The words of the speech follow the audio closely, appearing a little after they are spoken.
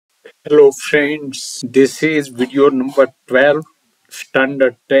Hello friends, this is video number 12,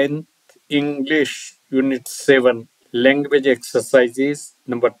 Standard 10, English Unit 7, Language Exercises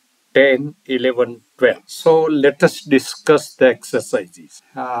number 10, 11, 12. So let us discuss the exercises.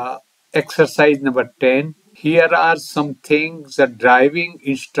 Exercise number 10. Here are some things a driving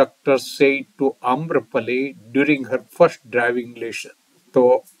instructor said to Amrapali during her first driving lesson. તો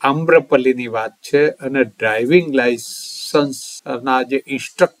આમ્રપલ્લીની વાત છે અને driving licence ના જે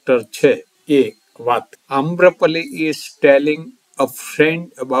instructor છે એ વાત. આમ્રપલ્લી is telling a friend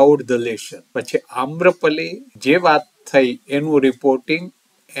about the lesson. પછી આમ્રપલ્લી જે વાત થઈ એનું રિપોર્ટિંગ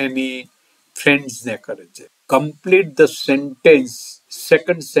એની ફ્રેન્ડ્સને કરે છે. Complete the sentence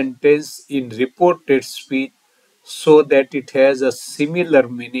second sentence in reported speech so that it has a similar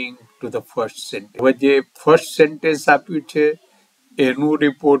meaning to the first sentence. હવે જે ફર્સ્ટ સેન્ટેન્સ આપ્યું છે એનું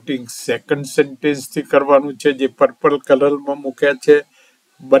રિપોર્ટિંગ સેકન્ડ સેન્ટેન્સથી કરવાનું છે, જે પર્પલ કલરમાં મૂક્યા છે.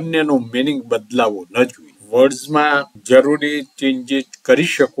 બંનેનું મિનિંગ બદલાવો ન જોઈએ. વર્ડ્સમાં જરૂરી ચેન્જીસ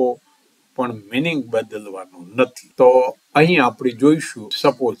કરી શકો પણ મિનિંગ બદલવાનું નથી. તો અહીં આપણે જોઈશું,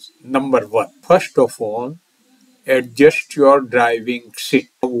 suppose number 1, first of all adjust your driving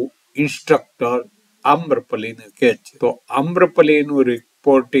seat. Instructor આમ્રપલ્લીને કહે છે. તો આમ્રપલ્લીનું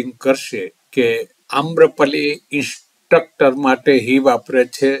રિપોર્ટિંગ કરશે કે આમ્રપલ્લી ઇન્સ્ટ્રક્ટર માટે હી વાપરે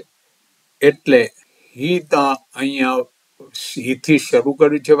છે, એટલે હી અહીંયા હીથી શરૂ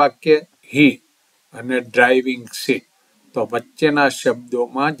કર્યું છે વાક્ય, હી અને ડ્રાઇવિંગ સીટ. તો વચ્ચેના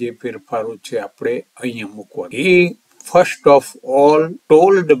શબ્દોમાં જે ફેરફારો છે આપણે અહીંયા મૂકવાનું. હી first of all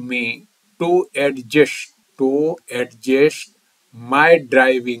told me to adjust my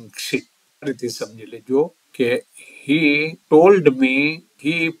driving seat. આ રીતે સમજી લેજો કે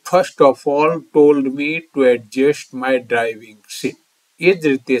he first of all told me to adjust my driving seat. એ જ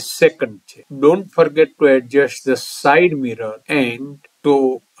રીતે સેકન્ડ છે, don't forget to adjust the side mirror and to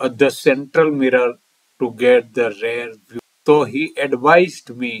the central mirror to get the rear view. So he advised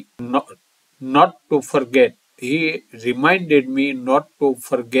me not to forget. He reminded me not to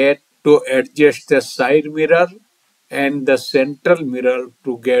forget to adjust the side mirror and the central mirror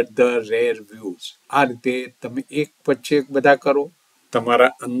to get the rear views. આ રીતે તમે એક પછી એક બધા કરો.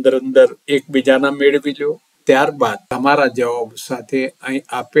 તમારા અંદર એકબીજાના મેળવી લો. ત્યારબાદ તમારા જવાબ સાથે અહીં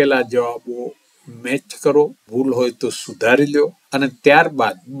આપેલા જવાબો મેચ કરો. ભૂલ હોય તો સુધારી લો અને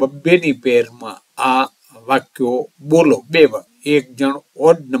ત્યારબાદ બબ્બેની પેરમાં આ વાક્યો બોલો. બે વાર એક જણ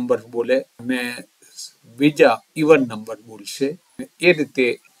ઓડ નંબર બોલે અને બીજા ઇવન નંબર બોલશે. એ રીતે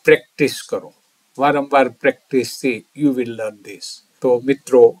પ્રેક્ટિસ કરો. વારંવાર પ્રેક્ટિસથી યુ વિલ લર્ન ધીસ. તો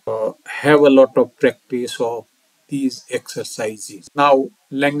મિત્રો, have a lot of practice of these exercises. Now,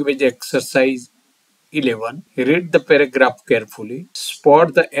 language exercise 11. Read the paragraph carefully. Spot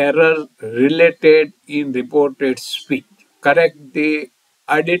the error related in reported speech. Correct the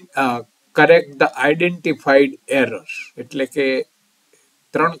identified errors. એટલે કે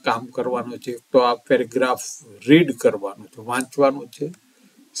 3 કામ કરવાનું છે. તો આ પેરેગ્રાફ રીડ કરવાનું છે, વાંચવાનું છે.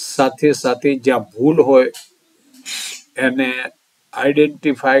 સાથે સાથે જ્યાં ભૂલ હોય એને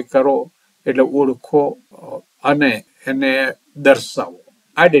આઈડેન્ટિફાય કરો, એટલે ઓળખો અને એને દર્શાવો.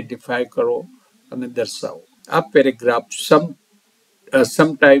 આઈડેન્ટિફાય કરો અને દર્શાવો. આ paragraph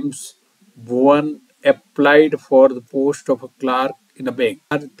sometimes one applied for the post of a clerk in a bank.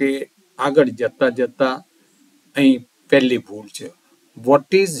 આ રીતે આગળ જતા અહીં પહેલી ભૂલ છે,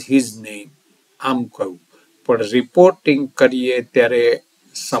 વોટ ઇઝ હિઝ નેમ, આમ કહ્યું. પણ રિપોર્ટિંગ કરીએ ત્યારે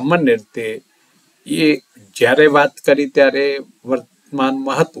સામાન્ય રીતે એ જ્યારે વાત કરી ત્યારે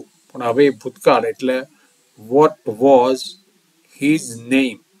વર્તમાનમાં હતું, પણ હવે ભૂતકાળ એટલે વોટ વોઝ હિઝ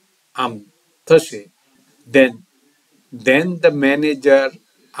નેમ આમ થશે. then the manager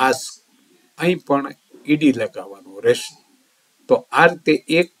asked. અહીં પણ ઈડી લગાવવાનું રહેશે. તો આ રીતે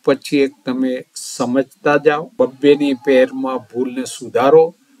એક પછી એક તમે સમજતા જાઓ. બબ્બેની પેરમાં ભૂલને સુધારો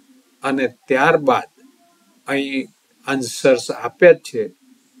અને ત્યારબાદ અહીં આન્સર્સ આપ્યા છે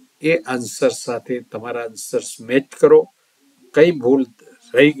એ આન્સર સાથે તમારા આન્સર્સ મેચ કરો. કઈ ભૂલ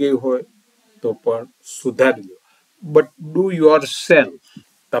રહી ગઈ હોય તો પણ સુધારી લો. But do your self.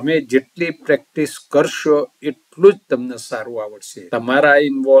 તમે જેટલી પ્રેક્ટિસ કરશો એટલું જ તમને સારું આવડશે. તમારા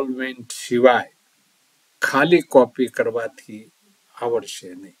ઇન્વોલ્વમેન્ટ સિવાય ખાલી કોપી કરવાથી આવડશે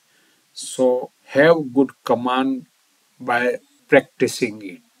નહીં. સો have good command by practising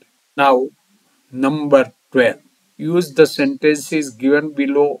it. Now number 12. Use the sentences given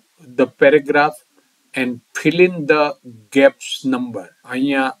below the paragraph and fill in the gaps number.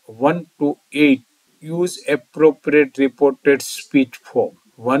 અહીંયા 1 to 8. Use appropriate reported speech form.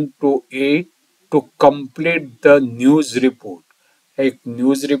 1 to 8 to complete the news report. એક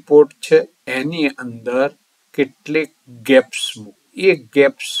news report છે, એની અંદર કેટલીક gaps એ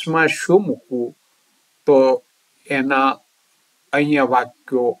ગેપ્સમાં શું મૂકવું, તો એના અહીંયા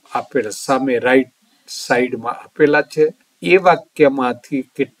વાક્યો આપેલા સામે રાઈટ સાઈડમાં આપેલા છે. એ વાક્યમાંથી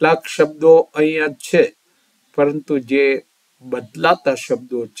કેટલાક શબ્દો અહીંયા છે, પરંતુ જે બદલાતા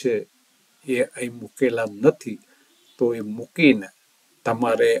શબ્દો છે એ અહીં મૂકેલા નથી. તો એ મૂકીને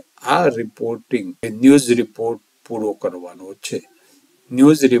તમારે આ રિપોર્ટિંગ ન્યૂઝ રિપોર્ટ પૂરો કરવાનો છે.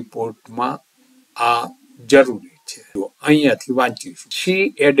 ન્યૂઝ રિપોર્ટમાં આ જરૂરી છે. તો અહીંયાથી વાંચીશું. શી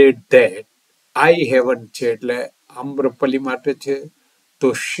એડેડ ધેટ આઈ હેવન્ટ છે એટલે આમ્રપલી માટે છે. તો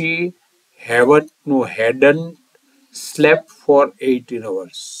શી હેવન્ટ નું હેડન્ટ સ્લેપ ફોર 18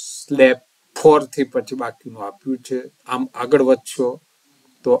 hours. સ્લેપ 4 થી પછી બાકીનું આપ્યું છે. આમ આગળ વધશો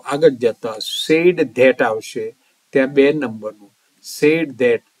તો આગળ જતા સેડ ધેટ આવશે. ત્યાં 2 નંબરનું said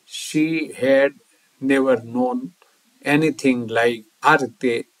that she head never non anything like. આ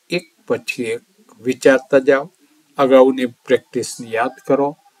રીતે એક પછી એક વિચારતા જાઓ, અગાઉની પ્રેક્ટિસને યાદ કરો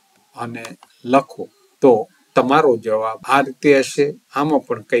અને લખો. તો તમારો જવાબ આ રીતે હશે. આમાં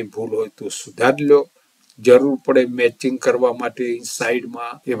પણ કંઈ ભૂલ હોય તો સુધારી લો. જરૂર પડે મેચિંગ કરવા માટે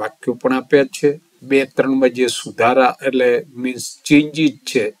સાઈડમાં એ વાક્યો પણ આપ્યા છે. 2-3માં જે સુધારા એટલે મીન્સ ચેન્જીસ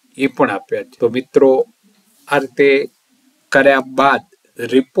છે એ પણ આપ્યા છે. તો મિત્રો આ રીતે કર્યા બાદ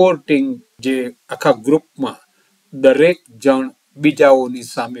રિપોર્ટિંગ જે આખા ગ્રુપમાં દરેક જણ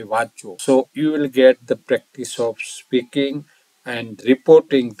બીજાઓની સામે વાંચો. So you will get the practice of speaking and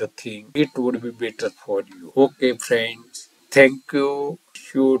reporting the thing. It would be better for you. Okay, friends. Thank you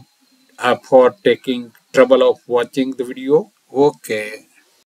for taking trouble of watching the video. Okay.